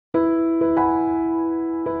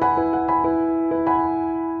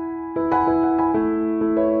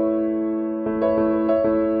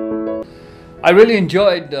I really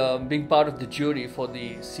enjoyed being part of the jury for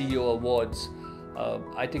the CEO Awards.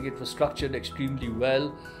 I think it was structured extremely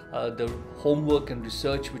well. The homework and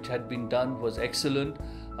research which had been done was excellent.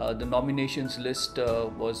 The nominations list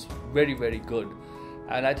was very, very good.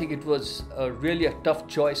 And I think it was really a tough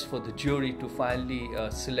choice for the jury to finally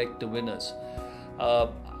select the winners.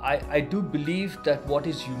 I do believe that what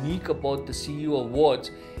is unique about the CEO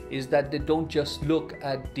Awards is that they don't just look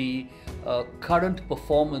at the current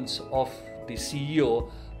performance of the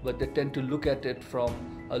CEO, but they tend to look at it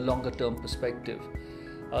from a longer term perspective.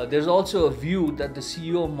 There's also a view that the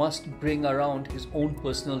CEO must bring around his own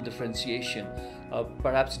personal differentiation,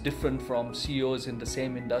 perhaps different from CEOs in the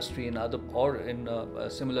same industry or in a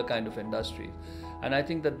similar kind of industry. And I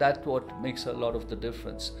think that that's what makes a lot of the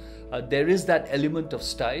difference. There is that element of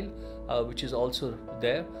style, which is also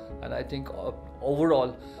there. And I think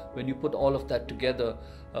overall, when you put all of that together,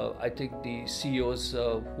 I think the CEOs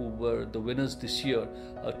who were the winners this year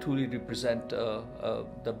truly represent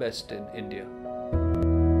the best in India.